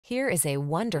Here is a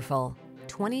wonderful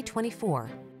 2024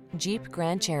 Jeep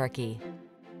Grand Cherokee.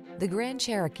 The Grand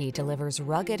Cherokee delivers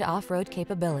rugged off-road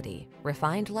capability,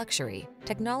 refined luxury,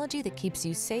 technology that keeps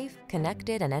you safe,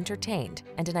 connected, and entertained,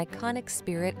 and an iconic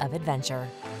spirit of adventure.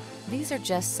 These are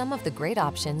just some of the great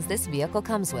options this vehicle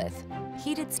comes with: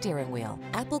 heated steering wheel,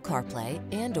 Apple CarPlay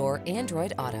and/or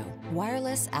Android Auto,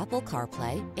 wireless Apple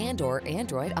CarPlay and/or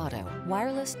Android Auto,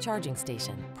 wireless charging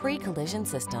station, pre-collision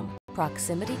system,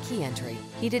 proximity key entry,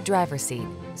 heated driver's seat,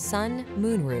 sun,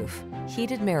 moonroof,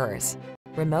 heated mirrors,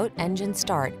 remote engine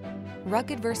start.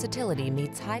 Rugged versatility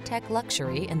meets high-tech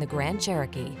luxury in the Grand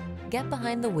Cherokee. Get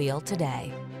behind the wheel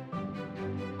today.